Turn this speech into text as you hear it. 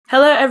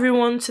Hello,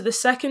 everyone, to the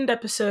second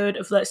episode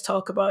of Let's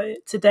Talk About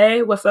It.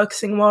 Today, we're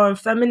focusing more on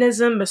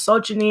feminism,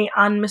 misogyny,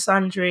 and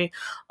misandry,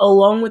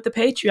 along with the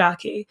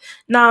patriarchy.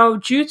 Now,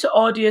 due to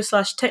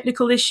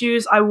audio/technical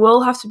issues, I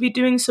will have to be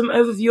doing some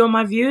overview on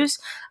my views,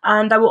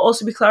 and I will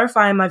also be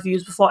clarifying my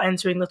views before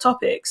entering the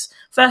topics.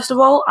 First of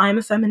all, I'm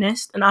a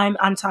feminist, and I'm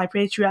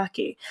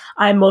anti-patriarchy.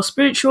 I am more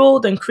spiritual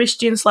than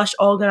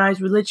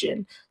Christian/organized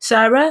religion.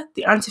 Sarah,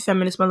 the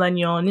anti-feminist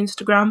millennial on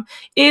Instagram,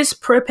 is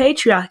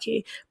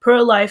pro-patriarchy,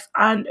 pro-life,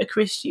 and a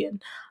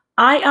Christian.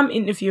 I am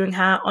interviewing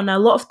her on a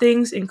lot of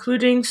things,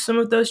 including some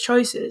of those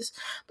choices.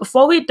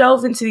 Before we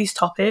delve into these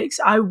topics,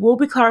 I will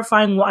be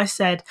clarifying what I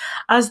said,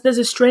 as there's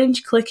a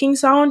strange clicking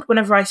sound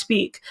whenever I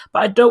speak,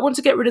 but I don't want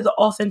to get rid of the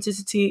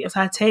authenticity of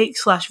her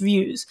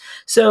take/views,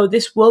 so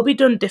this will be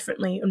done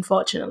differently,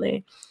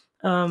 unfortunately.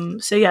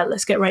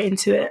 Let's get right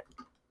into it.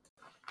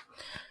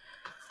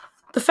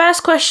 The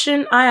first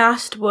question I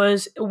asked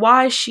was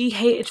why she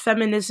hated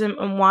feminism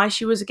and why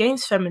she was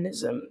against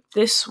feminism.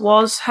 This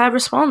was her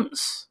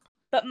response.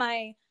 But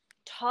my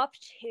top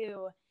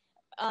two,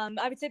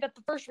 I would say that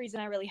the first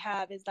reason I really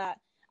have is that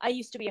I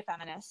used to be a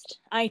feminist.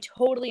 I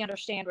totally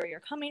understand where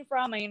you're coming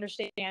from. I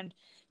understand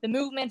the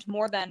movement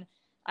more than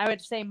I would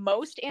say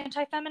most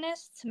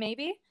anti-feminists,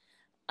 maybe,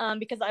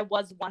 because I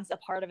was once a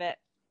part of it.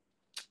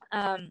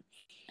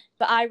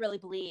 But I really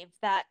believe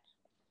that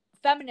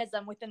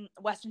feminism within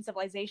Western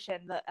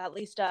civilization, at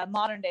least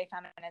modern day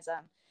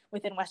feminism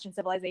within Western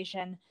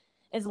civilization,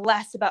 is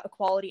less about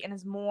equality and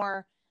is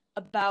more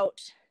about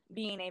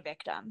being a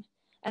victim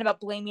and about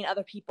blaming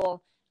other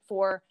people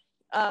for,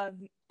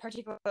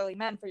 particularly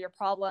men, for your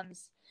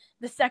problems.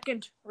 The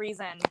second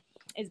reason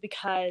is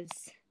because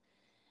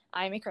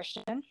I'm a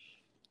Christian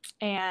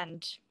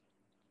and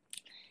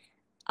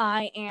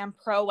I am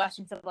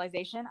pro-Western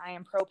civilization. I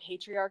am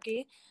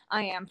pro-patriarchy.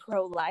 I am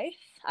pro-life.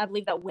 I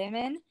believe that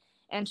women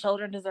and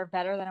children deserve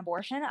better than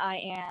abortion. I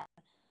am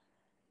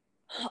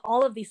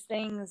all of these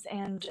things,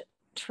 and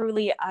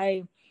truly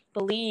I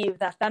believe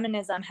that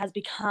feminism has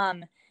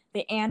become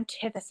the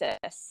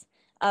antithesis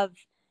of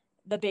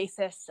the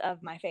basis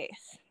of my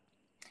faith.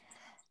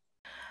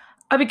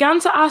 I began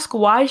to ask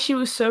why she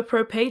was so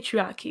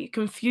pro-patriarchy,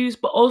 confused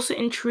but also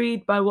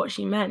intrigued by what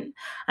she meant.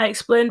 I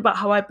explained about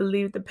how I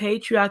believed the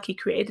patriarchy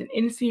created an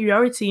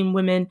inferiority in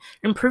women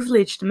and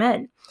privileged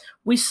men.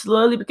 We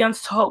slowly began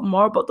to talk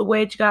more about the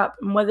wage gap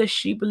and whether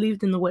she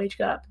believed in the wage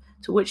gap,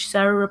 to which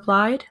Sarah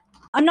replied,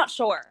 I'm not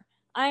sure.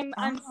 I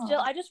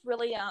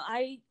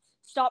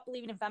stopped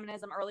believing in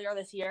feminism earlier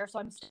this year, so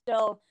I'm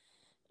still,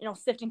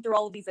 sifting through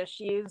all of these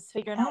issues,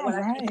 figuring out what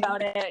I think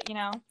about it,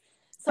 So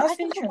That's I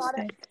think interesting. a lot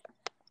of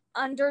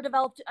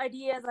underdeveloped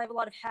ideas. I have a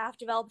lot of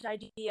half-developed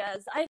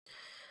ideas.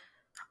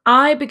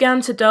 I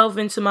began to delve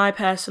into my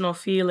personal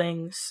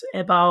feelings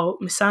about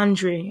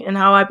misandry and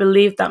how I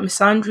believed that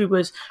misandry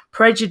was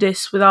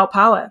prejudice without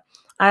power.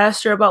 I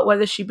asked her about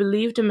whether she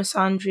believed in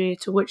misandry,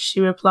 to which she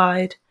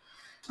replied,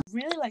 I'd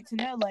really like to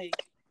know,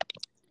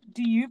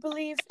 do you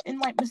believe in,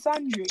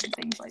 misandry and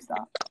things like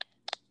that?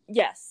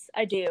 Yes,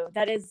 I do.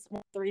 That is one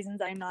of the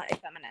reasons I'm not a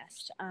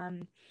feminist.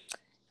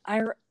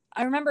 I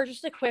remember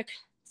just a quick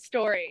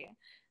story,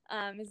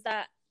 is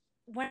that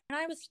when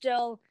I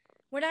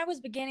was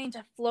beginning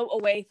to float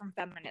away from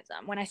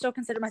feminism, when I still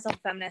considered myself a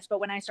feminist, but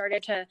when I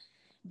started to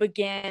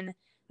begin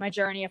my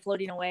journey of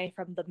floating away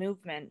from the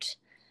movement,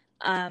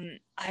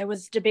 I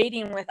was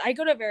debating I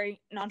go to a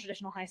very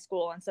non-traditional high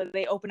school, and so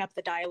they open up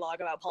the dialogue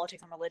about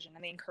politics and religion,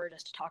 and they encourage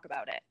us to talk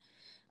about it.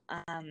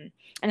 And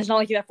it's not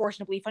like you have forced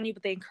to believe on you,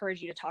 but they encourage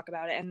you to talk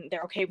about it, and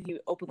they're okay with you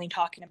openly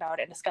talking about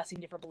it and discussing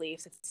different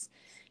beliefs. It's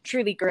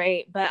truly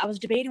great. But I was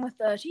debating with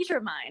a teacher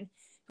of mine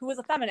who was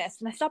a feminist,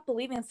 and I stopped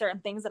believing in certain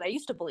things that I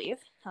used to believe,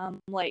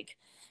 like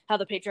how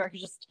the patriarchy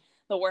is just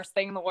the worst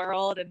thing in the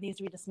world and needs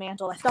to be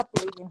dismantled. I stopped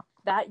believing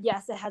that.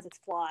 Yes, it has its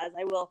flaws.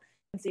 I will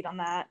concede on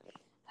that.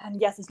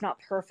 And yes, it's not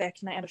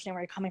perfect, and I understand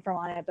where you're coming from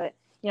on it, but,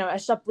 I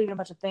stopped believing a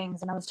bunch of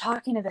things. And I was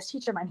talking to this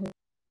teacher of mine who's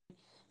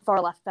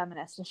far-left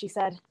feminist, and she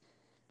said,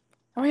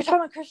 we were talking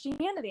about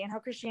Christianity and how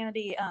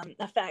Christianity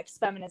affects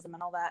feminism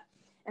and all that.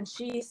 And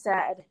she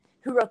said,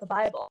 who wrote the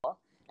Bible?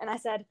 And I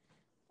said,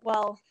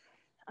 well,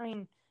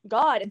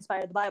 God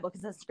inspired the Bible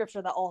because it's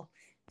scripture that all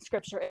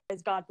scripture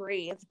is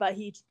God-breathed, but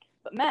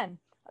men,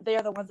 they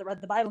are the ones that read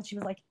the Bible. And she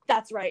was like,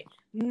 that's right,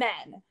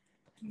 men.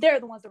 They're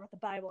the ones that wrote the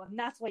Bible, and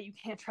that's why you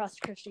can't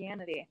trust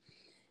Christianity.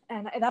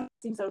 And that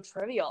seems so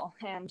trivial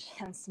and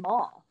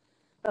small.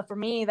 But for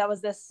me, that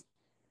was this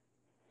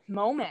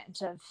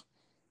moment of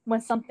when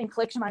something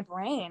clicked in my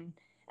brain,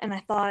 and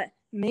I thought,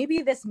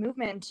 maybe this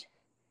movement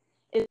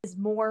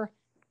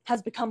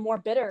has become more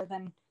bitter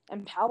than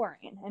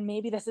empowering, and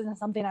maybe this isn't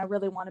something I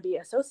really want to be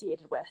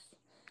associated with.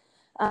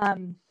 I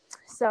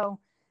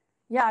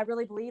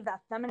really believe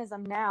that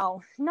feminism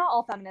now, not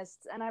all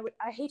feminists, and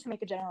I hate to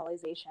make a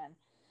generalization,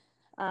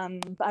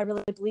 but I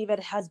really believe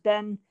it has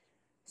been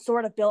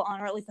sort of built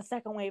on, or at least the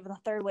second wave and the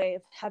third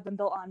wave have been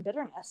built on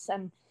bitterness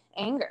and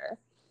anger,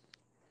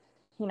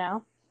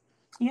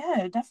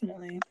 Yeah,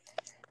 definitely.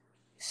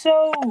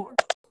 So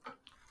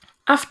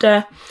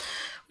after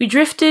We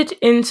drifted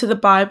into the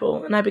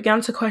Bible, and I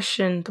began to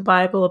question the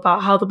Bible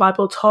about how the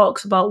Bible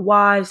talks about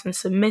wives and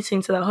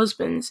submitting to their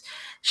husbands.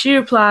 She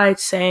replied,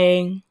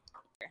 saying,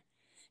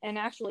 And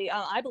actually,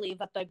 I believe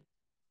that the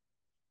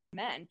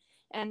men,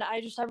 and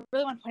I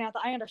really want to point out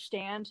that I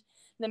understand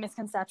the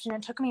misconception.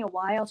 It took me a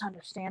while to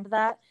understand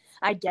that.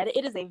 I get it.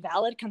 It is a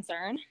valid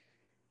concern.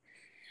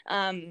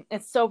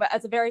 It's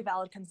a very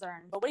valid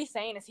concern. But what he's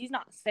saying is he's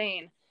not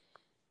saying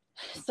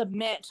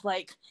submit,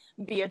 like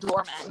be a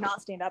doormat, not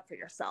stand up for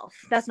yourself.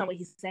 That's not what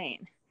he's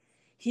saying.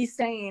 He's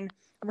saying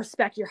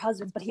respect your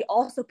husbands, but he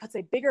also puts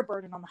a bigger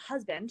burden on the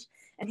husband,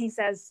 and he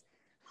says,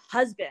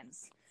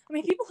 husbands. I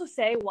mean, people who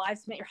say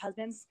wives submit your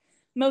husbands,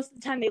 most of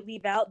the time they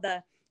leave out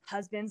the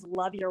husbands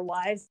love your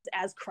wives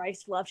as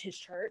Christ loved his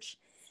church.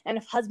 And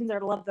if husbands are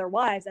to love their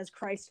wives as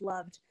Christ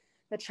loved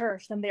the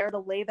church, then they are to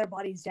lay their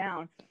bodies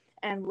down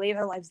and lay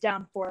their lives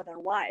down for their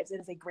wives. It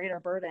is a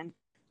greater burden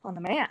on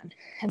the man.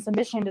 And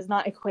submission does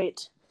not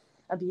equate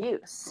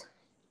abuse,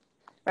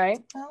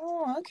 right?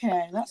 Oh,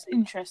 okay. That's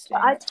interesting.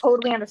 I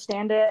totally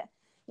understand it.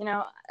 You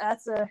know,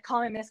 that's a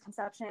common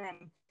misconception,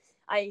 and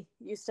I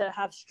used to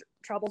have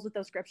troubles with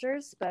those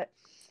scriptures, but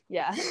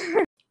yeah.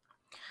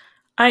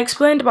 I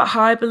explained about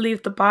how I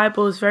believe the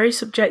Bible is very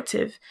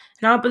subjective,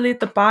 and I believe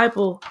the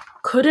Bible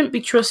couldn't be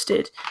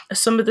trusted as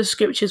some of the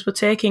scriptures were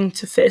taking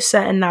to fit a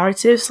certain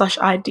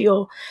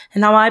narrative/ideal,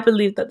 and how I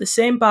believe that the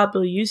same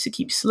Bible used to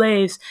keep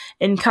slaves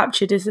and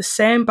captured is the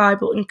same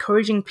Bible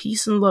encouraging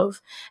peace and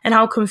love, and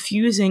how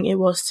confusing it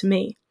was to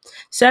me.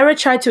 Sarah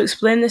tried to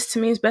explain this to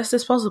me as best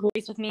as possible.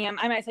 With me,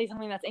 I might say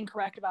something that's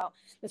incorrect about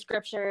the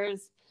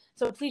scriptures,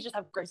 so please just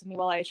have grace with me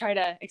while I try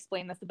to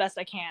explain this the best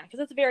I can, because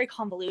it's very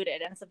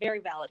convoluted and it's a very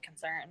valid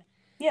concern.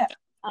 Yeah.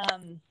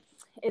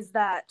 Is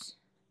that,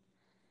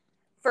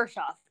 first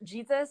off,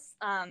 Jesus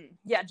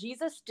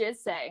did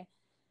say,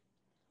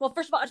 well,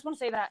 first of all, I just want to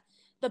say that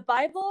the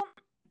Bible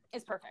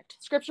is perfect.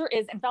 Scripture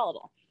is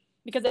infallible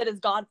because it is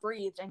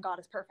God-breathed and God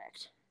is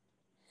perfect.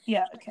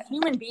 Yeah, okay.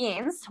 Human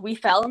beings, we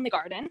fell in the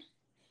garden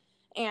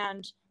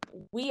and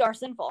we are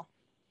sinful.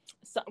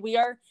 So we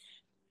are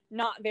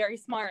not very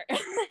smart.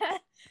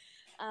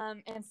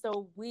 And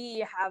so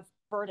we have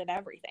perverted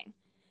everything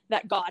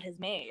that God has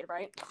made,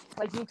 right?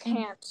 Like you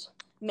can't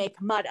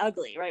make mud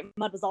ugly, right?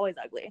 Mud was always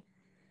ugly.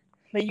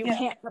 But you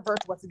can't pervert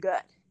what's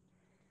good.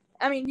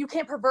 I mean, you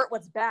can't pervert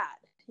what's bad.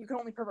 You can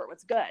only pervert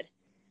what's good.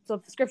 So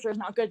if the scripture is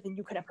not good, then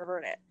you couldn't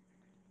pervert it.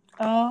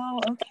 Oh,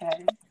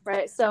 okay.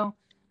 Right? So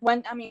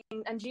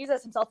and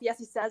Jesus himself, yes,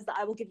 he says that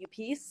I will give you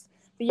peace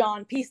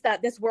beyond peace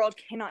that this world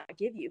cannot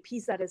give you.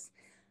 Peace that is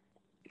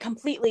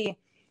completely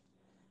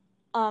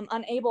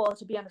unable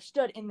to be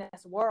understood in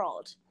this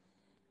world.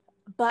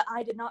 But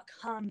I did not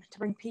come to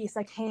bring peace.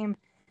 I came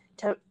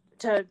to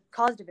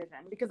cause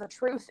division, because the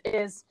truth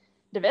is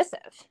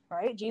divisive,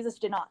 right? Jesus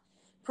did not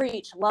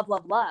preach love,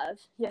 love, love.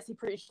 Yes, he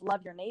preached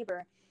love your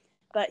neighbor,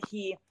 but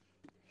he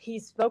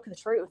spoke the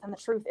truth, and the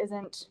truth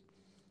isn't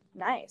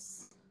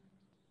nice.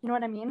 You know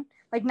what I mean?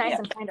 Like nice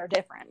and kind are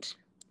different.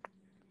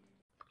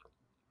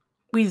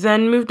 We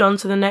then moved on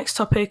to the next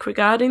topic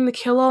regarding the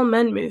Kill All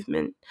Men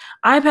movement.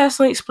 I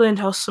personally explained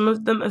how some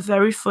of them are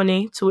very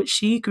funny, to which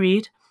she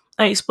agreed.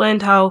 I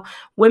explained how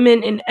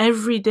women in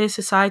everyday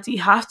society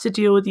have to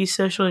deal with these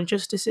social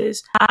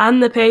injustices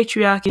and the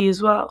patriarchy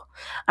as well.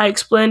 I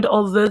explained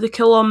although the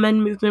Kill All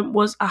Men movement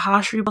was a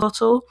harsh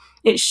rebuttal,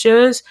 it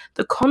shows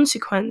the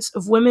consequence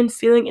of women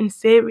feeling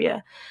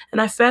inferior,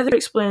 and I further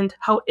explained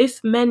how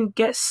if men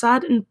get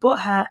sad and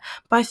butthurt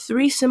by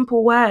 3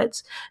 simple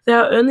words, they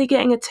are only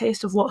getting a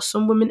taste of what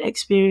some women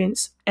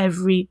experience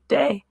every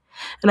day.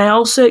 And I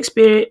also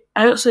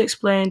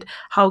explained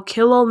how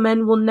Kill All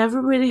Men will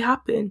never really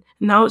happen,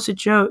 and how it's a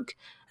joke.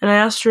 And I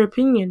asked her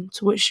opinion,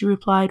 to which she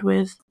replied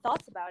with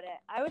thoughts about it.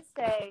 I would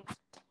say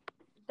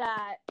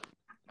that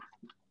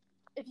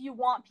if you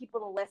want people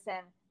to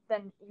listen,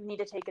 then you need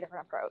to take a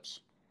different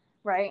approach,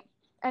 right?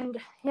 And,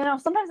 you know,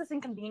 sometimes it's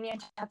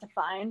inconvenient to have to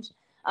find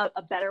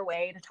a better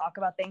way to talk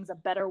about things, a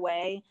better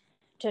way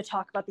to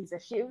talk about these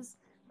issues.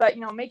 But,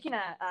 you know, making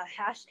a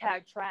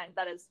hashtag trend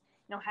that is,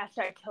 you know,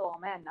 hashtag Kill All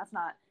Men, that's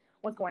not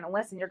what's going to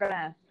listen. You're going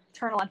to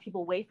turn a lot of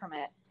people away from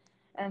it.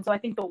 And so I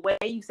think the way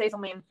you say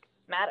something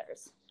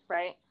matters,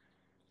 right?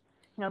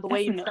 You know, the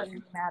way you say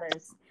something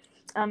matters.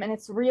 And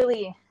it's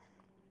really,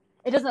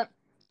 it doesn't,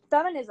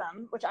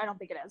 feminism, which I don't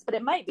think it is, but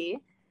it might be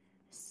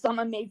some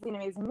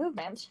amazing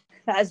movement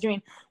that is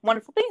doing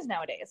wonderful things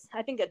nowadays.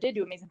 I think it did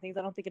do amazing things.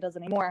 I don't think it does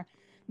anymore,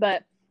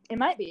 but it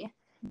might be.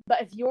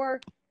 But if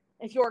your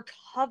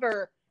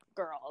cover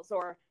girls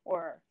or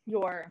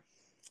your,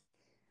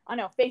 I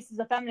don't know, faces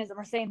of feminism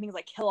are saying things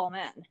like Kill All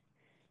Men,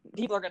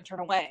 people are going to turn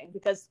away,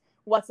 because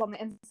what's on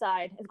the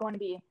inside is going to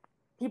be,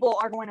 people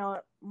are going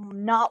to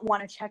not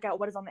want to check out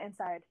what is on the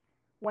inside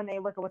when they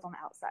look at what's on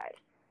the outside.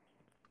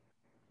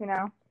 You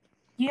know?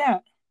 Yeah.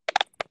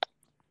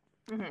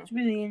 Mm-hmm. It's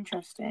really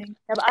interesting.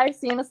 Yeah, but I've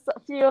seen a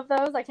few of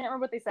those. I can't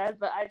remember what they said,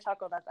 but I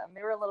chuckled at them.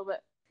 They were a little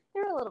bit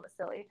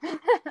silly.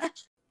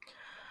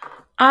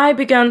 I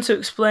began to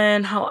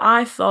explain how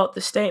I thought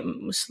the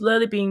statement was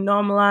slowly being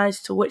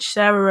normalized, to which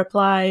Sarah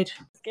replied,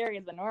 scary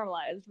it's been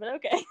normalized, but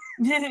okay.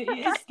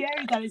 It's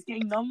scary that it's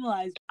getting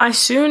normalized. I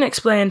soon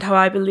explained how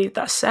I believe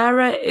that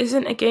Sarah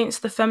isn't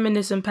against the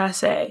feminism per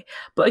se,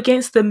 but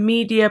against the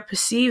media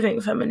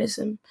perceiving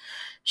feminism.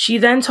 She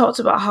then talked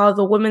about how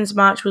the Women's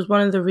March was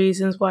one of the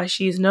reasons why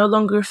she is no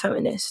longer a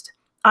feminist.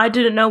 I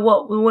didn't know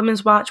what the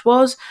Women's March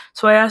was,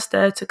 so I asked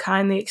her to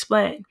kindly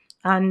explain,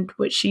 and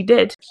which she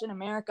did. In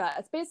America,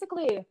 it's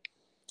basically,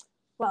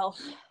 well,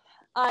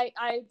 I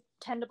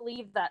tend to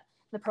believe that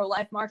the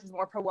pro-life march is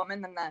more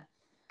pro-woman than the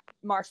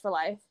March for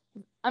Life.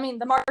 I mean,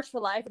 the March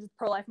for Life, the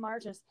pro-life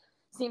march,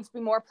 seems to be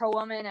more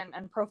pro-woman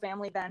and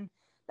pro-family than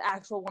the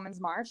actual Women's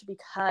March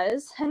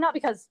because, and not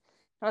because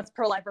it's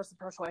pro-life versus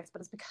pro-choice, but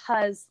it's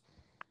because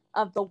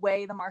of the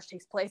way the march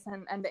takes place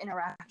and the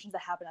interactions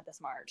that happen at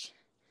this march,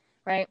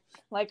 right?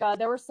 Like,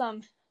 there were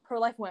some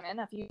pro-life women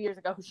a few years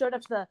ago who showed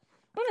up to the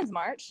Women's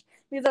March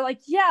because they're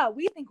like, yeah,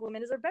 we think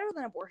women are better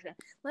than abortion.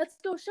 Let's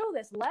go show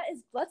this.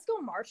 Let's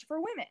go march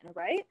for women,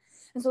 right?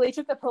 And so they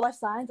took the pro-life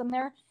signs and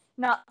they're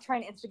not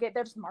trying to instigate.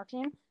 They're just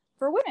marching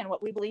for women,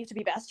 what we believe to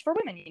be best for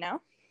women,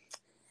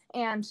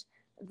 And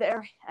they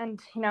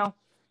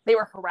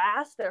were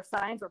harassed. Their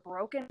signs were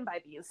broken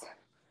by these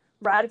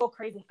radical,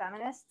 crazy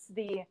feminists.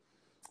 There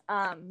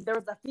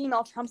was a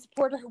female Trump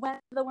supporter who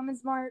went to the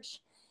Women's March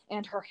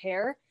and her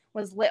hair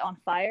was lit on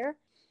fire.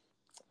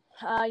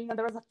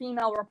 There was a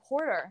female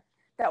reporter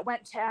that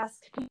went to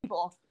ask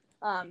people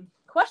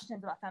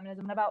questions about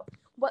feminism and about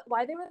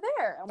why they were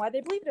there and why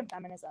they believed in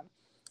feminism.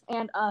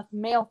 And a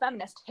male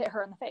feminist hit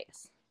her in the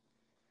face.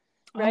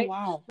 Right? Oh,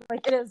 wow.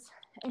 Like, it is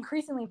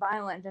increasingly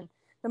violent. And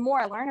the more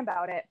I learn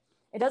about it,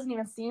 it doesn't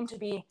even seem to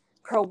be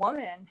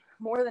pro-woman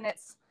more than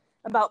it's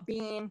about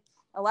being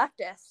a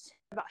leftist,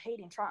 about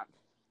hating Trump.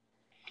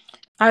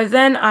 I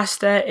then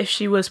asked her if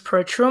she was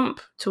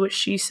pro-Trump, to which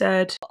she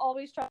said,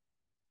 Always Trump,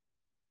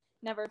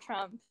 never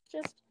Trump,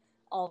 just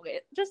always,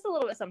 just a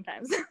little bit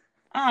sometimes.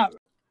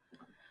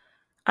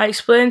 I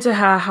explained to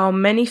her how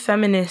many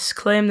feminists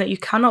claim that you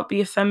cannot be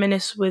a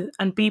feminist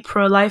and be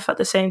pro-life at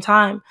the same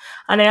time,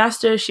 and I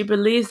asked her if she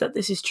believes that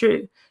this is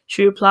true.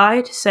 She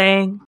replied,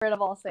 saying, Rid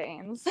of all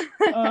sayings.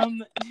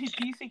 Do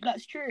you think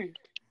that's true?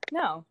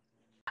 No.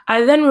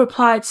 I then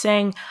replied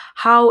saying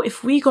how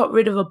if we got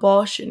rid of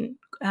abortion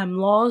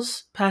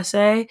laws per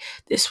se,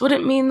 this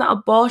wouldn't mean that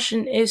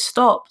abortion is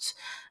stopped,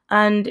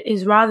 and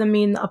is rather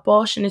mean that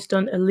abortion is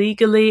done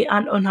illegally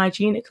and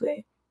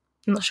unhygienically.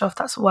 I'm not sure if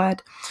that's a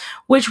word,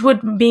 which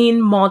would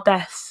mean more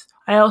deaths.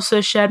 I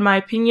also shared my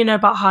opinion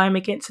about how I'm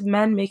against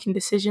men making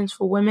decisions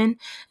for women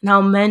and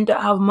how men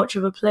don't have much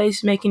of a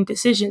place making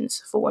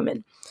decisions for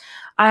women.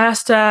 I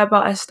asked her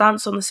about her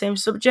stance on the same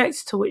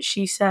subject, to which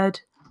she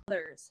said,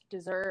 Others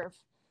deserve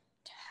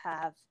to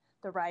have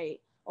the right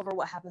over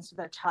what happens to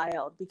their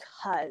child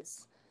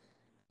because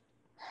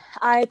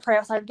I pray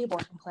outside of the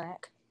abortion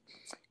clinic.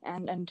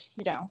 And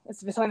it's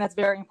something that's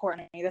very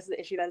important to me. This is the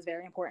issue that is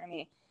very important to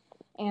me.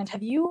 And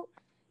have you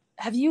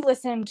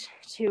listened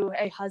to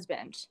a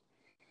husband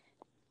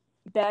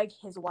beg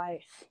his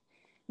wife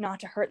not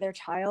to hurt their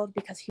child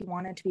because he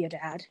wanted to be a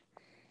dad?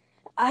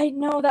 I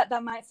know that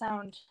might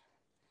sound,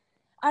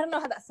 I don't know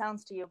how that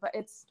sounds to you, but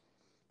it's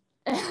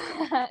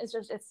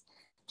it's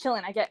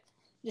chilling. I get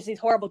just these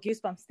horrible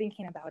goosebumps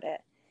thinking about it.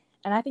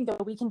 And I think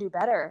that we can do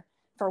better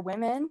for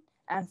women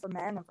and for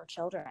men and for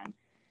children.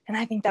 And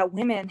I think that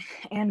women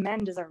and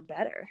men deserve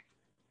better.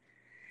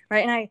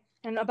 Right?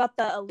 And about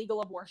the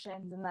illegal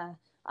abortions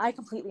I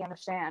completely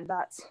understand.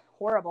 That's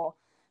horrible.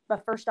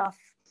 But first off,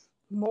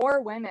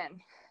 more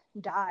women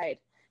die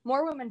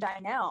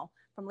now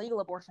from legal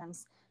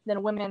abortions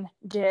than women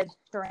did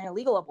during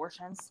illegal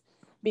abortions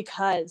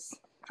because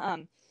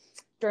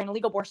during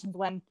illegal abortions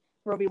when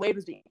Roe v. Wade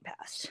was being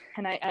passed.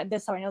 And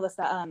this is how I know this,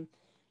 that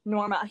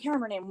Norma, I can't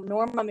remember her name,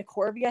 Norma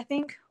McCorvey, I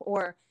think,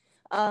 or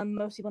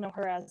most people know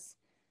her as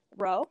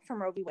Roe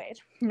from Roe v. Wade.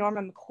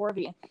 Norma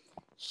McCorvey,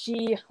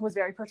 she was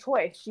very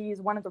pro-choice. She's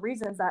one of the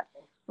reasons that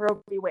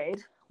Roe v.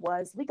 Wade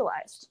was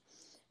legalized.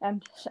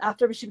 And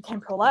after she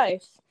became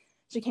pro-life,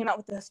 she came out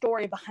with the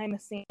story behind the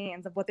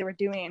scenes of what they were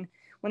doing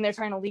when they're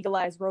trying to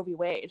legalize Roe v.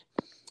 Wade.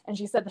 And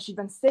she said that she'd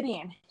been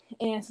sitting,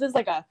 and so this is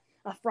like a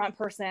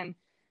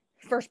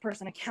first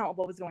person account of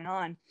what was going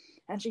on.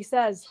 And she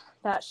says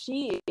that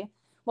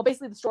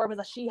basically the story was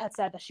that she had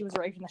said that she was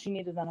raped and that she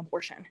needed an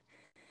abortion.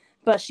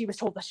 But she was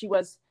told that she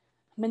was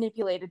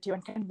manipulated to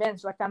and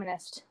convinced by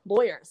feminist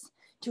lawyers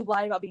to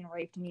lie about being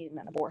raped and needing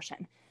an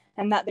abortion.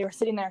 And that they were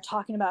sitting there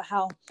talking about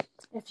how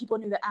if people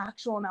knew the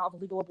actual amount of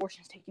illegal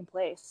abortions taking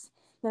place,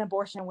 then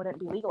abortion wouldn't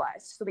be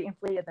legalized. So they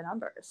inflated the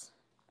numbers.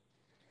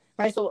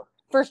 Right? So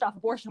first off,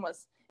 abortion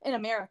was, in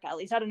America at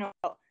least, I don't know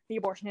about the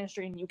abortion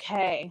industry in the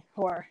UK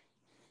or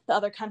the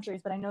other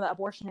countries, but I know that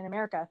abortion in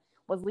America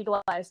was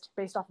legalized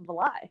based off of a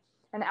lie.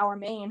 And our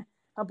main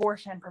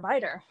abortion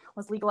provider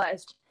was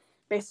legalized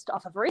based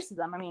off of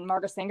racism. I mean,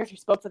 Margaret Sanger, who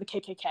spoke for the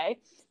KKK,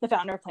 the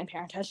founder of Planned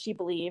Parenthood, she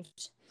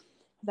believed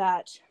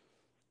that,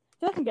 I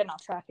feel like I'm getting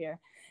off track here.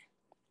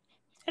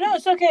 No,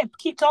 it's okay.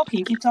 Keep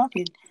talking.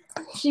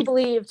 She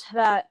believed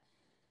that,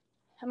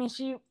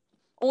 she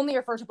only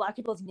referred to Black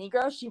people as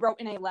Negroes. She wrote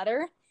in a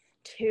letter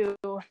to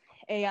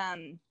a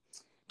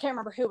can't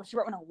remember who, but she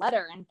wrote in a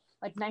letter in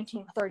like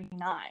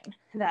 1939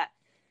 that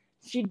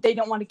they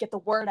don't want to get the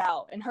word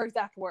out. In her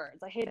exact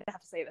words, I hate to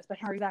have to say this, but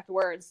in her exact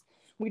words,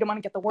 we don't want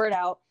to get the word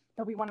out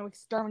that we want to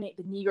exterminate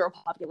the Negro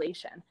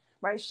population,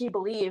 right? She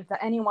believed that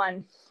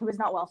anyone who was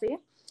not wealthy,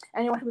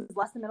 anyone who was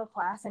less than middle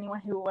class,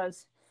 anyone who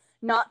was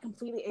not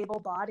completely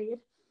able-bodied,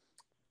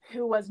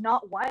 who was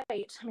not white,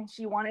 I mean,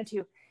 she wanted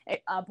to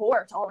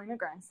abort all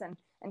immigrants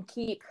and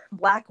keep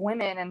Black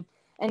women and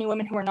any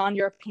women who were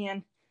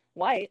non-European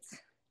whites.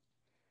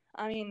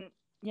 I mean,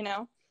 you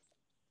know,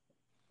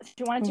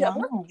 she wanted to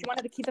abort them. She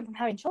wanted to keep them from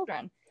having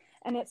children.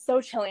 And it's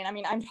so chilling. I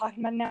mean, I'm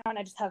talking about it now and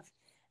I just have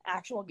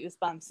actual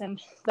goosebumps.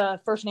 And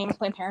the first name of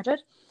Planned Parenthood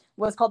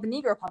was called the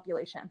Negro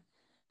population.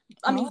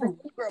 I mean, the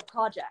Negro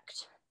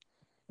Project.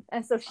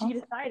 And so she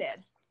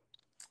decided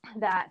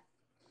that,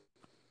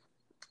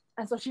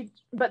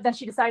 but then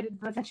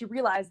she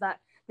realized that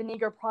the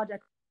Negro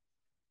Project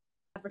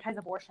advertised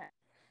abortion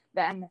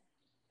than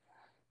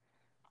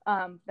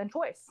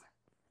choice.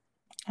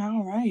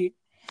 All right.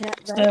 Yeah,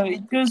 right. So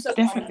it does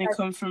definitely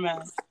come from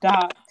a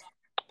dark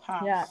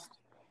past. Yeah.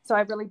 So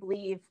I really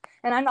believe,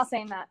 and I'm not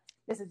saying that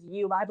this is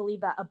you, but I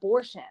believe that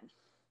abortion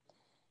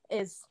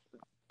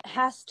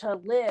has to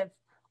live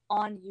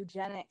on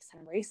eugenics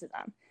and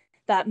racism.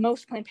 That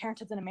most Planned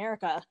Parenthoods in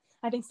America,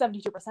 I think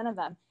 72% of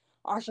them,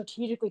 are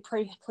strategically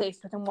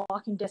placed within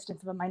walking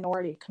distance of a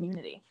minority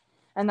community,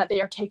 and that they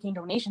are taking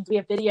donations. We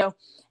have video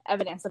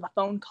evidence of a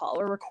phone call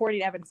or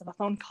recorded evidence of a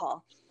phone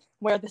call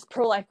where this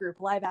pro-life group,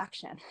 Live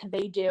Action,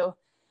 they do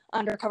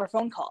undercover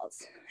phone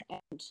calls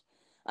and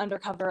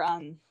undercover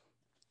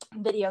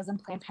videos in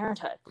Planned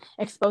Parenthood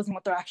exposing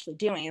what they're actually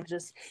doing, which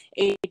is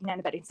aiding and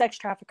abetting sex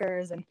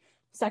traffickers. And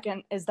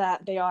second is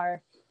that they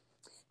are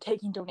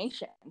taking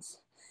donations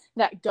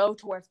that go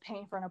towards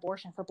paying for an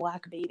abortion for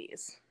Black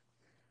babies.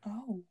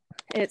 Oh.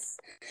 It's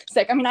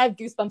sick. I mean, I have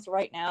goosebumps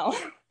right now.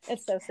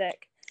 It's so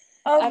sick.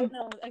 I don't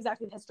know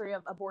exactly the history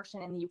of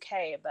abortion in the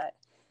UK, but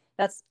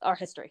that's our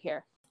history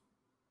here.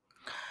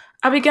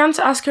 I began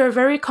to ask her a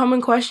very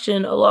common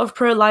question a lot of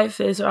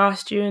pro-lifers are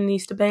asked during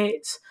these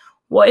debates.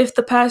 What if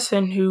the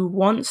person who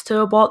wants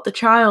to abort the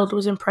child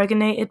was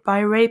impregnated by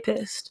a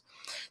rapist?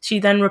 She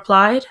then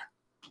replied,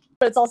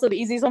 but it's also the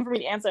easiest one for me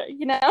to answer,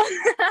 you know?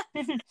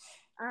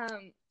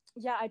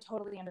 Yeah, I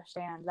totally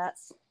understand. That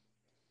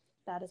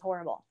is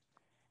horrible.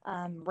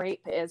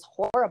 Rape is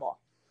horrible.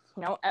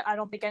 You know, I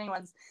don't think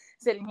anyone's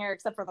sitting here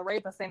except for the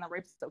rapist saying that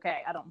rape is okay.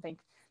 I don't think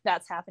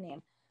that's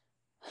happening,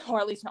 or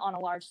at least on a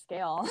large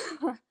scale.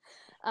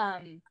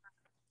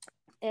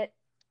 It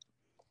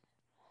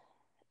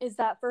is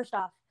that, first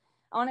off,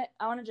 I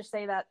want to just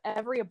say that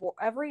every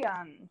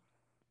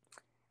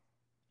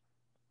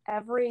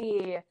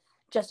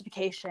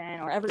justification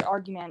or every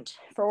argument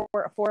for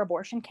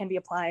abortion can be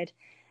applied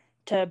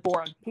to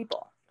born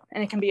people,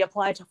 and it can be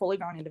applied to fully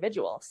grown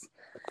individuals.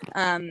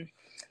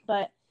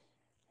 But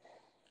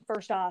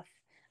first off,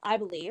 I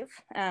believe,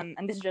 and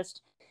this is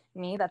just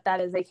me,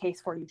 that is a case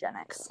for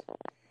eugenics.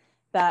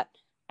 That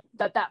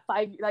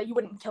you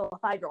wouldn't kill a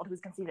 5-year-old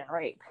who's conceived in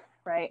rape,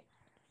 right?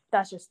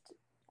 That's just,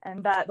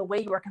 and that the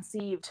way you are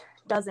conceived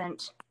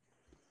doesn't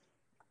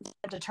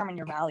determine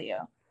your value.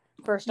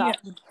 First off.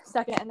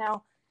 Second, and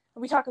now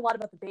we talk a lot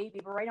about the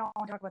baby, but right now I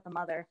want to talk about the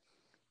mother.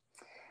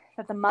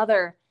 That the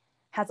mother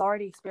has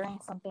already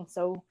experienced something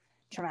so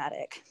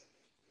traumatic,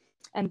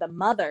 and the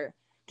mother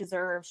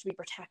deserves to be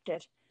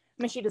protected.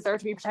 I mean, she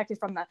deserves to be protected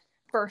from the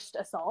first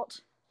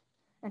assault,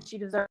 and she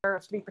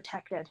deserves to be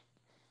protected.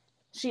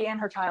 She and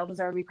her child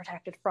deserve to be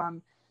protected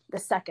from the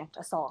second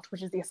assault,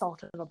 which is the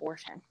assault of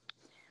abortion,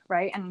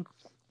 right? And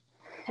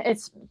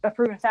it's a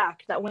proven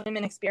fact that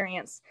women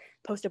experience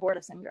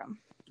post-abortive syndrome.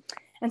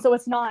 And so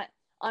it's not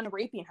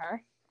unraping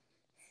her.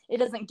 It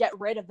doesn't get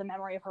rid of the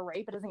memory of her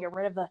rape. It doesn't get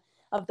rid of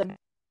the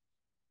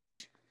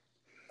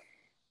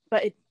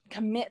but it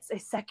commits a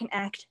second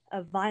act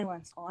of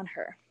violence on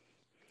her.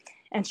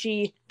 And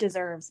she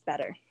deserves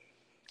better.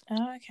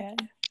 Oh, okay.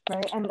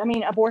 Right? And I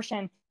mean,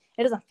 abortion,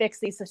 it doesn't fix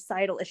these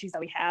societal issues that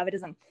we have. It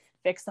doesn't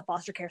fix the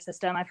foster care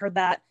system. I've heard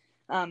that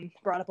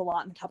brought up a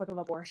lot in the topic of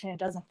abortion. It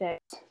doesn't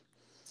fix,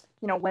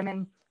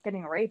 women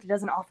getting raped. It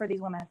doesn't offer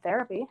these women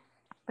therapy,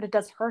 but it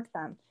does hurt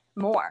them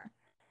more.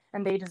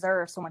 And they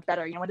deserve so much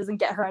better. It doesn't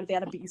get her out of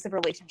that abusive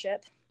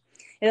relationship.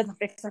 It doesn't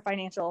fix her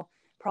financial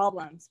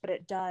problems, but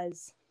it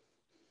does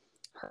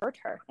hurt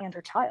her and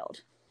her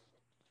child.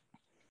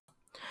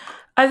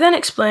 I then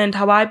explained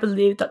how I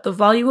believe that the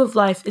value of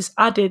life is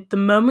added the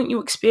moment you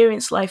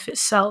experience life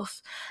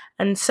itself,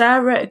 and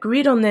Sarah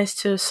agreed on this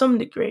to some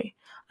degree.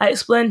 I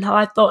explained how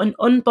I thought an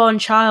unborn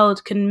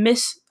child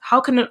how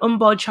can an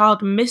unborn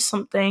child miss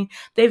something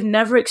they've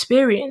never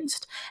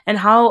experienced, and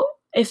how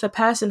if a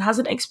person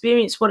hasn't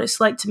experienced what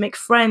it's like to make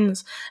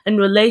friends and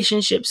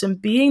relationships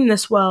and be in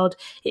this world,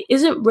 it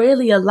isn't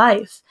really a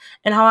life,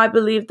 and how I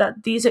believe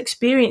that these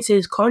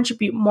experiences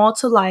contribute more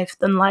to life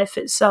than life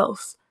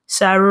itself.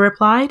 Sarah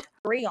replied,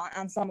 agree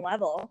on some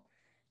level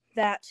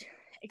that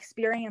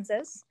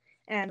experiences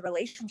and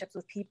relationships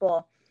with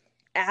people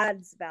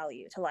adds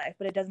value to life,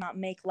 but it does not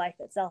make life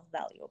itself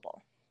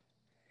valuable.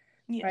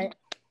 Yeah. Right?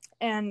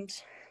 And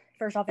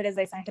first off, it is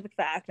a scientific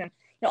fact. And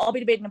I'll be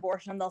debating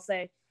abortion, and they'll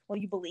say, well,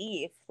 you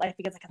believe life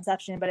begins at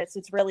conception, but it's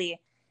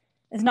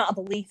not a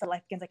belief that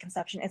life begins at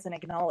conception. It's an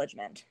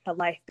acknowledgement that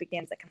life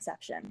begins at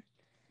conception.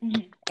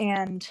 Mm-hmm.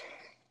 And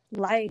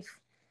life,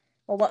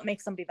 well, what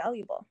makes somebody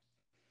valuable?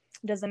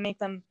 Does it make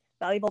them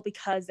valuable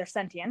because they're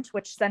sentient,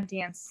 which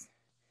sentience,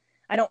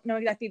 I don't know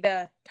exactly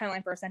the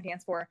timeline for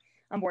sentience for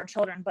unborn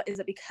children, but is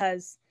it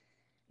because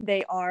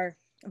they are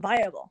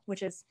viable,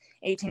 which is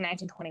 18,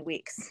 19, 20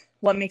 weeks?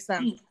 What makes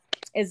them,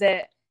 is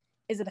it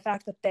the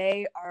fact that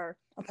they are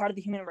a part of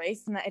the human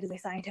race, and that it is a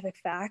scientific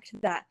fact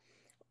that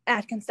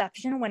at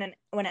conception, when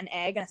an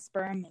egg and a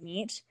sperm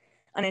meet,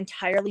 an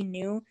entirely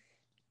new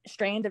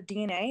strand of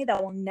DNA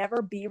that will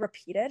never be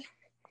repeated,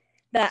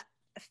 that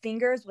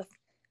fingers with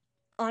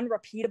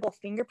unrepeatable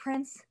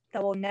fingerprints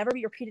that will never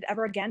be repeated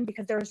ever again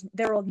because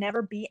there will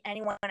never be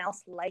anyone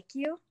else like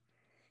you,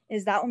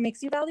 is that what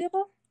makes you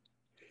valuable?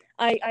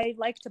 I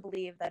like to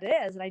believe that it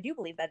is, and I do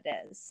believe that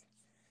it is,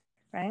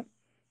 right?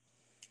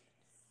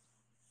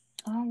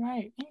 All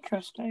right,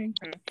 interesting.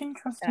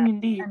 Interesting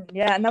indeed.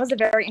 And that was a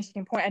very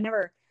interesting point. I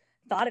never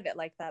thought of it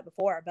like that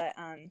before, but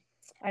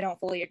I don't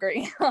fully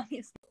agree,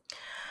 obviously.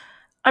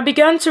 I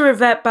began to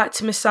revert back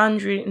to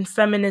misandry in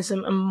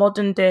feminism and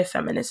modern-day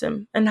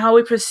feminism, and how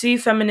we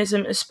perceive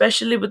feminism,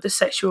 especially with the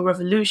sexual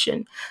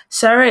revolution.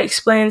 Sarah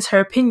explains her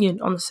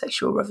opinion on the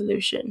sexual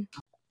revolution.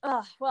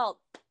 Well,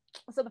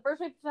 so the first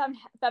wave of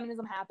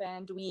feminism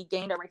happened. We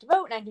gained our right to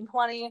vote in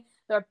 1920.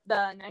 The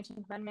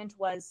 19th Amendment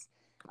was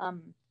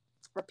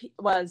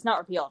not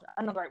repealed.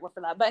 I don't know the right word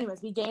for that. But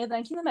anyways, we gained the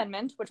 19th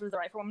Amendment, which was the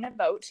right for women to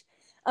vote.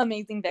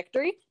 Amazing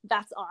victory.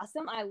 That's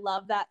awesome. I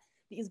love that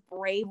these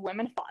brave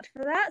women fought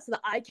for that so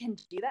that I can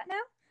do that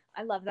now.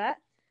 I love that.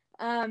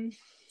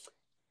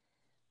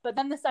 But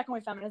then the second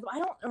wave feminism, I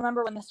don't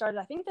remember when this started.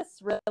 I think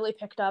this really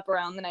picked up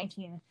around the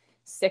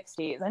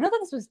 1960s. I know that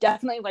this was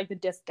definitely like the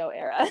disco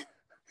era,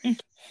 in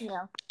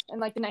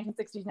like the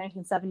 1960s,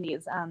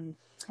 1970s. And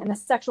the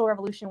sexual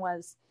revolution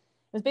was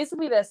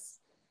basically this,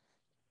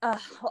 well,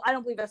 I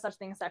don't believe there's such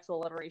thing as sexual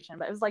liberation,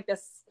 but it was like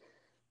this,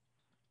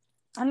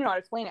 I don't know how to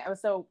explain it. It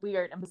was so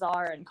weird and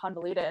bizarre and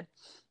convoluted.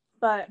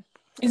 But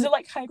is it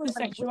like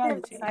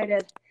hypersexuality?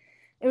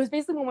 It was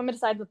basically when women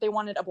decided that they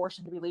wanted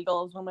abortion to be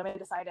legal. It was when women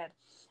decided,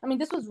 I mean,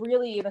 this was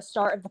really the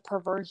start of the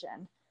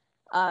perversion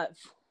of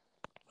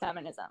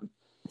feminism.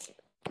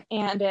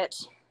 And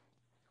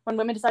when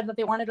women decided that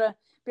they wanted to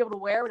be able to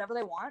wear whatever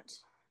they want.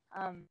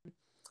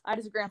 I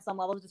disagree on some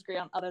levels, disagree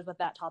on others with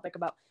that topic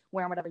about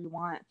wearing whatever you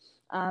want.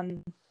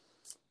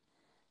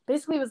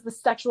 Basically, it was the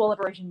sexual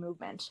liberation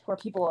movement where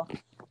people,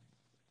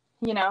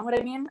 you know what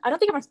I mean? I don't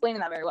think I'm explaining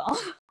that very well.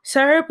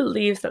 Sarah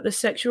believes that the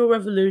sexual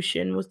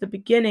revolution was the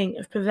beginning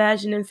of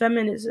perversion in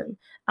feminism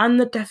and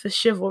the death of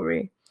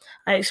chivalry.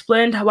 I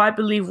explained how I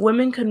believe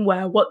women can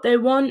wear what they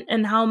want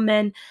and how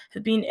men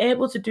have been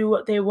able to do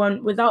what they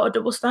want without a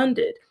double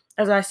standard.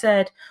 As I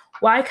said,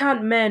 why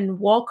can't men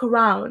walk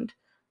around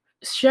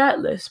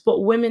shirtless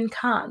but women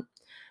can?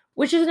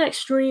 Which is an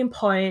extreme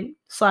point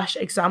 /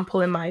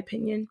 example in my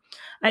opinion.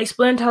 I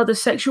explained how the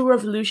sexual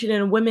revolution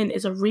in women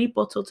is a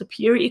rebuttal to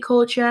purity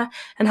culture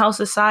and how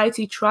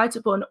society tried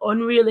to put an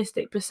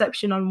unrealistic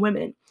perception on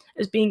women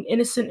as being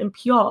innocent and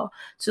pure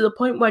to the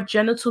point where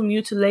genital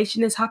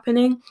mutilation is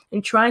happening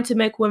and trying to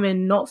make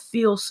women not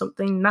feel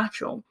something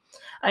natural.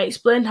 I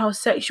explained how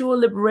sexual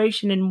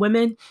liberation in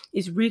women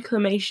is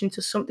reclamation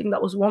to something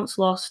that was once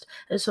lost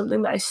and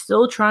something that is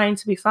still trying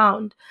to be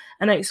found.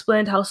 And I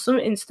explained how some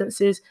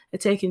instances are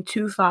taken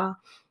too far,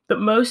 but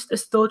most are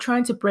still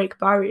trying to break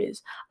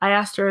barriers. I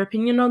asked her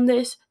opinion on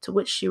this, to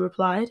which she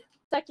replied,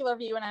 secular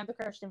view and I have the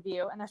Christian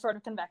view, and they're sort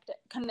of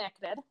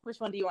connected. Which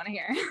one do you want to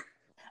hear?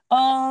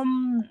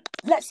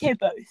 Let's hear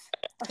both.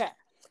 Okay,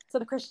 so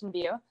the Christian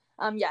view,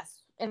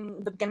 yes,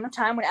 in the beginning of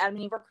time when Adam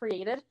and Eve were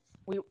created,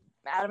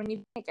 Adam and Eve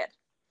were naked.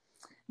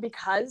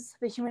 Because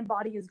the human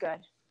body is good.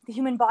 The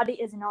human body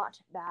is not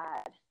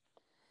bad.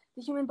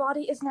 The human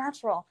body is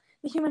natural.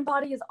 The human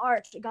body is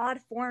art. God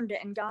formed it,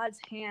 and God's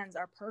hands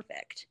are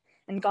perfect.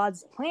 And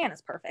God's plan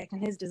is perfect,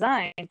 and his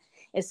design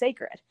is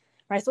sacred.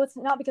 Right? So it's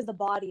not because the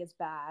body is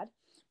bad,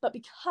 but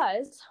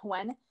because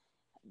when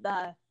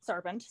the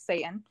serpent,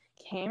 Satan,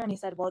 came and he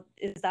said, well,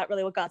 is that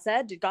really what God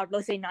said? Did God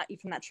really say not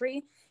eat from that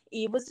tree?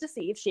 Eve was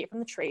deceived. She ate from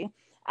the tree.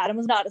 Adam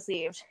was not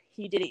deceived.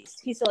 He did eat.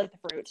 He still ate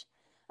the fruit.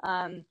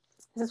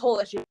 This whole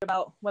issue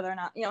about whether or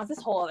not, it's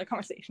this whole other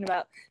conversation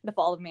about the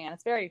fall of man.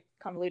 It's very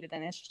convoluted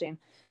and interesting.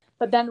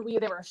 But then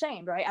they were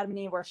ashamed, right? Adam and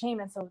Eve were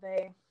ashamed, and so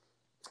they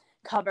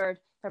covered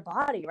their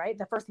body, right?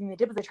 The first thing they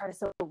did was they tried to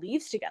sew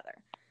leaves together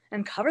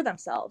and cover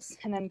themselves.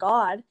 And then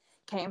God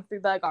came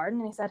through the garden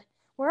and he said,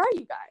 where are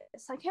you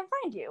guys? I can't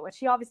find you, which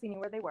he obviously knew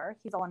where they were.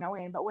 He's all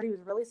knowing. But what he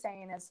was really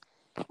saying is,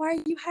 why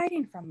are you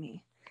hiding from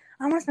me?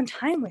 I want to spend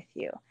time with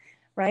you,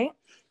 right?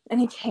 And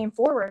he came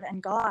forward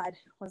and God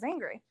was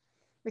angry.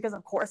 Because,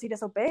 of course, he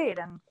disobeyed,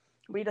 and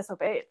we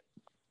disobeyed.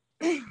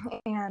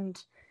 And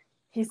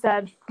he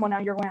said, well, now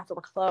you're going to have to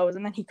wear clothes.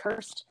 And then he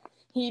cursed.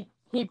 He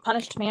he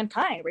punished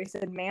mankind, where he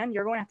said, man,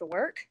 you're going to have to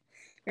work.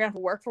 You're going to have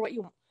to work for what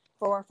you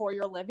for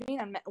your living,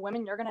 and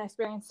women, you're going to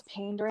experience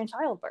pain during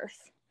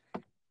childbirth,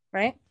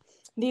 right?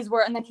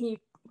 And then he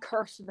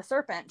cursed the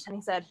serpent, and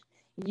he said,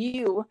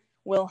 you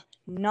will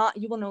no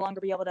longer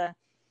be able to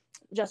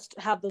just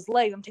have those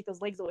legs. I'm going to take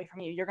those legs away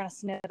from you. You're going to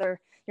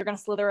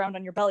slither around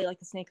on your belly like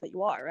the snake that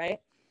you are, right?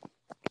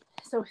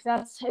 So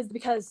is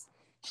because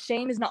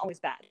shame is not always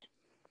bad.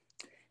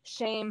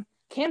 Shame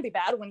can be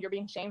bad when you're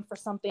being shamed for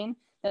something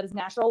that is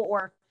natural,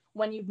 or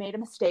when you've made a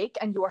mistake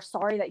and you are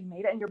sorry that you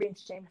made it and you're being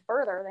shamed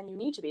further than you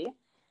need to be,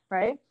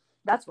 right?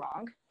 That's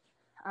wrong.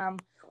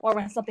 Or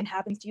when something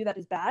happens to you that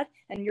is bad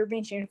and you're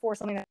being shamed for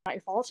something that's not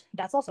your fault,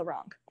 that's also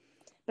wrong.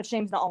 But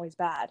shame's not always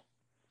bad,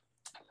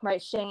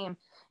 right? Shame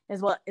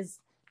is what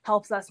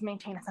helps us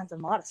maintain a sense of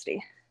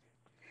modesty,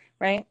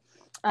 right?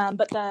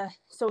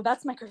 So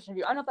that's my Christian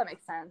view. I don't know if that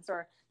makes sense,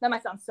 or that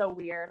might sound so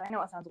weird. I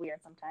know it sounds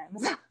weird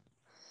sometimes.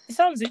 It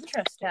sounds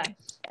interesting. Yeah.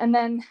 And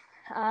then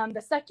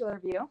the secular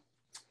view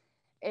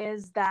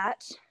is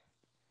that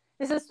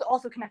this is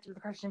also connected to the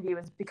Christian view,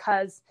 is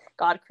because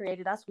God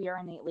created us, we are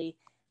innately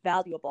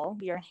valuable.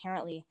 We are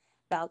inherently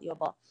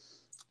valuable,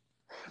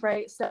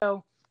 right?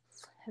 So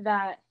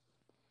that,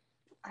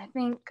 I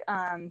think,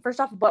 first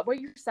off, what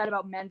you said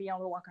about men being able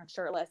to walk around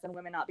shirtless and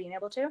women not being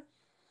able to,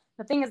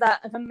 the thing is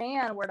that if a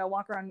man were to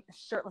walk around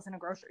shirtless in a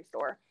grocery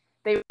store,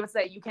 they would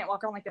say, you can't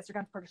walk around like this, you're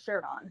going to put a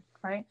shirt on,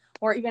 right?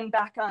 Or even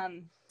back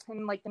in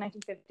like the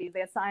 1950s, they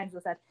had signs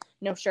that said,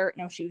 no shirt,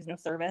 no shoes, no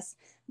service.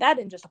 That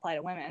didn't just apply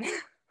to women.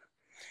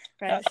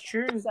 Right? That's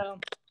true. So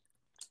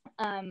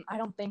I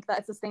don't think that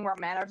it's this thing where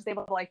men are just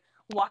able to like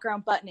walk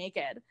around butt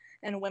naked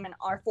and women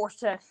are forced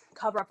to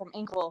cover up from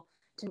ankle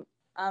to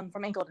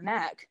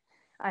neck.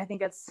 I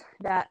think it's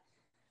that,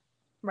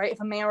 right,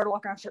 if a man were to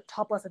walk around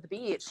topless at the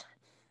beach,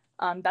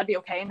 that'd be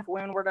okay. And if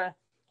women were to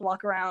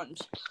walk around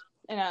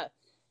in a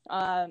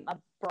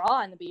bra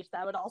on the beach,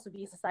 that would also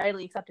be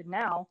societally accepted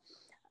now.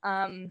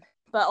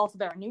 But also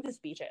there are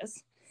nudist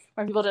beaches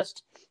where people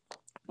just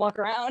walk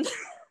around.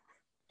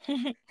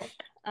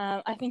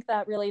 I think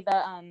that really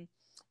the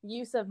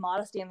use of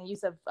modesty and the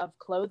use of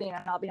clothing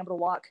and not being able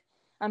to walk,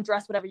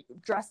 dress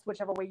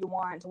whichever way you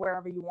want,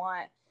 wherever you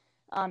want,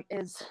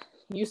 is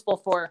useful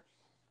for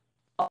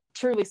a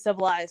truly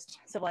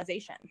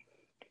civilization.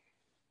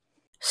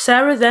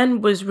 Sarah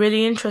then was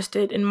really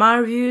interested in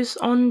my views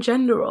on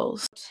gender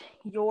roles.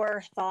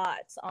 Your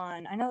thoughts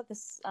on, I know that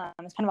this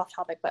is kind of off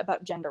topic, but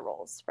about gender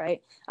roles,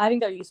 right? I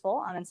think they're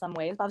useful in some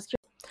ways, but I was curious.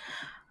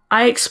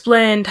 I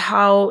explained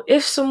how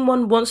if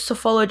someone wants to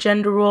follow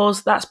gender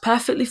roles, that's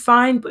perfectly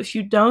fine, but if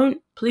you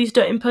don't, please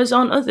don't impose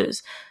on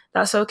others.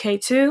 That's okay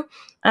too.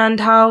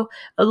 And how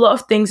a lot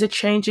of things are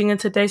changing in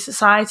today's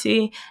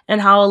society,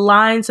 and how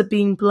lines are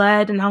being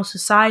blurred, and how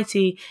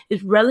society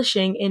is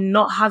relishing in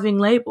not having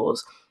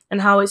labels, and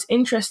how it's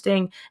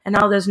interesting, and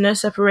how there's no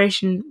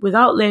separation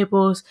without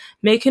labels,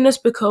 making us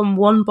become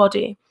one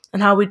body,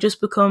 and how we just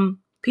become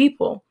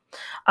people.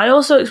 I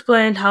also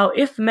explained how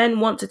if men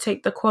want to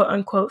take the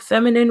quote-unquote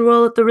feminine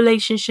role of the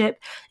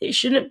relationship, it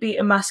shouldn't be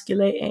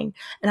emasculating,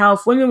 and how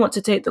if women want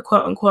to take the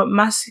quote-unquote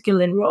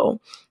masculine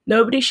role,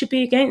 nobody should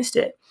be against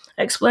it.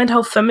 I explained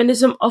how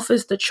feminism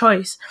offers the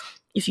choice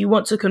if you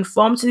want to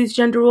conform to these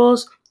gender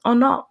roles or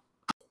not.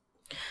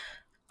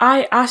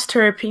 I asked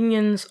her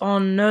opinions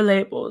on no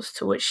labels,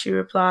 to which she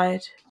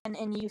replied,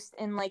 in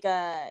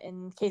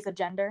case of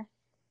gender?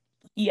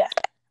 Yeah.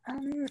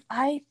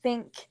 I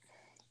think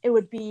it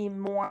would be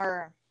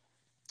more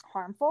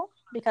harmful,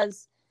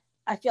 because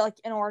I feel like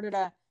in order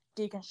to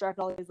deconstruct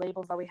all these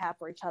labels that we have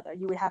for each other,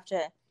 you would have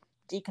to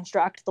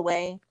deconstruct the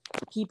way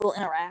people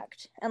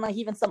interact. And like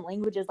even some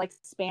languages like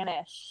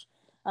Spanish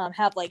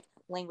have like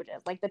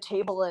languages, like the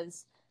table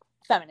is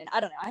feminine. I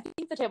don't know. I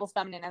think the table's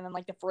feminine, and then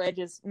like the fridge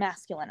is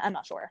masculine. I'm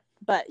not sure,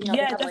 but you know,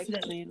 Yeah, have,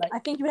 definitely. I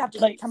think you would have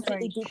to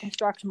completely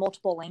deconstruct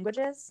multiple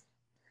languages.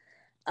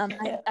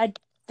 I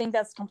think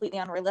that's completely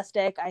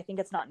unrealistic. I think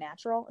it's not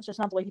natural. It's just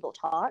not the way people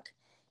talk,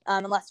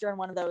 unless you're in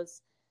one of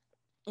those,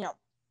 you know,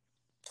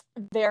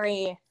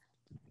 very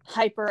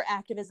hyper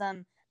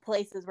activism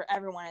places where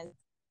everyone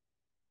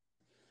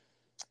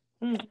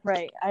is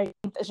right. I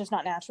think it's just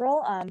not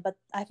natural. But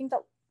I think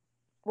that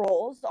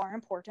roles are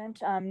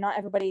important. Not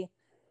everybody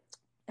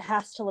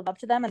has to live up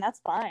to them, and that's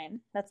fine.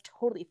 That's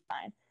totally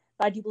fine.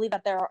 But I do believe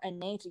that there are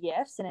innate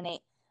gifts and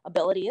innate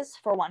abilities,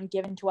 for one,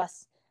 given to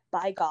us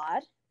by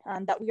God,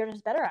 that we are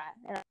just better at.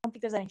 And I don't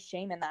think there's any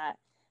shame in that.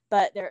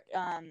 But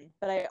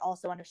I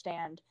also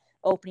understand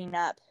opening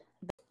up.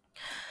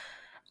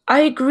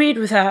 I agreed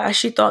with her, as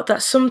she thought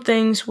that some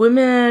things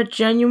women are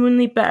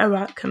genuinely better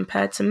at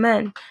compared to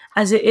men,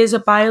 as it is a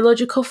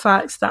biological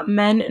fact that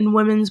men and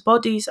women's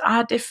bodies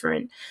are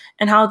different,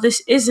 and how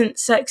this isn't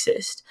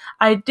sexist.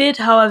 I did,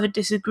 however,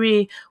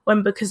 disagree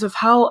when, because of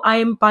how I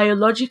am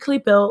biologically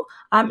built,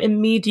 I'm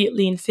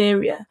immediately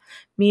inferior.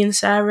 Me and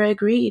Sarah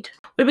agreed.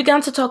 We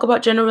began to talk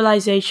about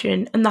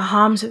generalization and the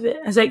harms of it,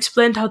 as I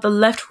explained how the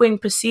left wing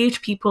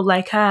perceived people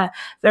like her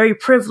very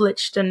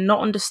privileged and not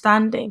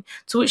understanding,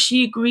 to which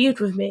she agreed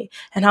with me,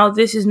 and how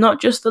this is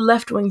not just the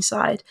left wing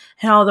side,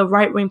 and how the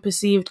right wing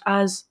perceived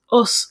as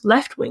us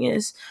left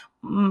wingers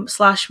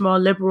 / more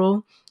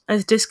liberal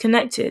as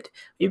disconnected.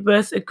 We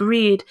both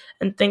agreed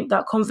and think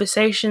that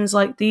conversations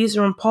like these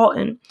are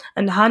important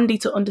and handy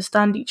to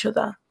understand each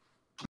other.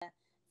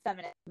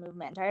 Feminist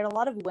movement. I had a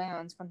lot of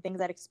wounds from things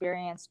I'd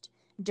experienced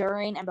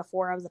during and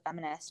before I was a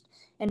feminist.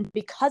 And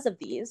because of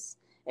these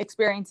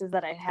experiences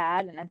that I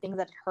had and things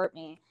that had hurt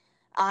me,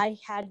 I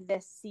had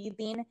this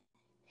seething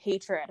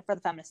hatred for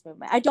the feminist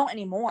movement. I don't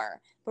anymore.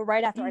 But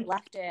right after I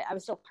left it, I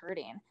was still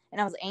hurting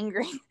and I was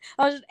angry.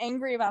 I was just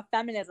angry about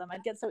feminism.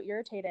 I'd get so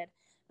irritated.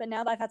 But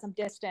now that I've had some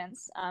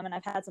distance and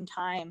I've had some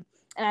time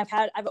and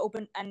I've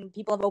opened, and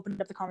people have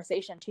opened up the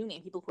conversation to me,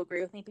 people who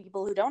agree with me,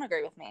 people who don't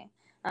agree with me,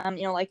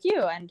 like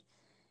you. And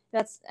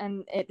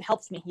it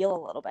helps me heal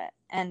a little bit.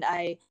 And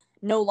I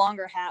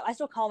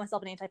still call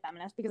myself an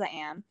anti-feminist because I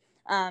am.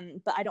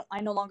 But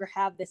I no longer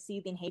have this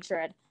seething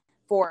hatred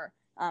for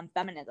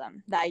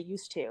feminism that I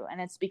used to.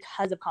 And it's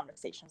because of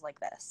conversations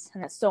like this.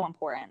 And it's so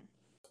important.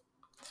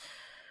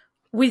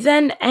 We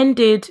then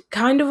ended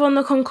kind of on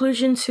the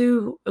conclusion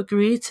to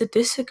agree to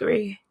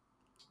disagree.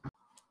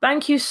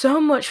 Thank you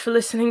so much for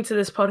listening to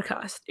this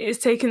podcast. It has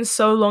taken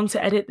so long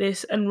to edit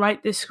this and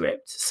write this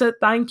script, so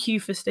thank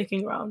you for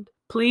sticking around.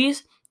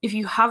 Please, if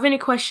you have any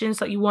questions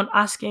that you want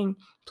asking,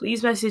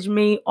 please message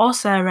me or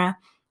Sarah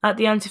at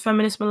the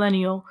anti-feminist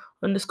millennial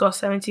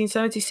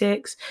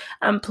 _1776,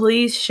 and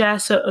please share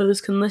so others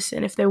can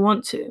listen if they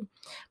want to.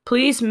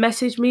 Please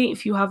message me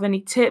if you have any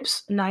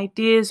tips and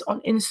ideas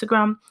on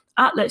Instagram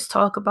at Let's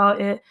Talk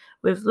About It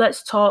with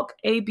Let's Talk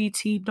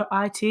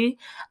abt.it,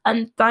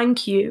 and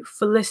thank you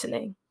for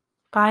listening.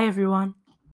 Bye everyone.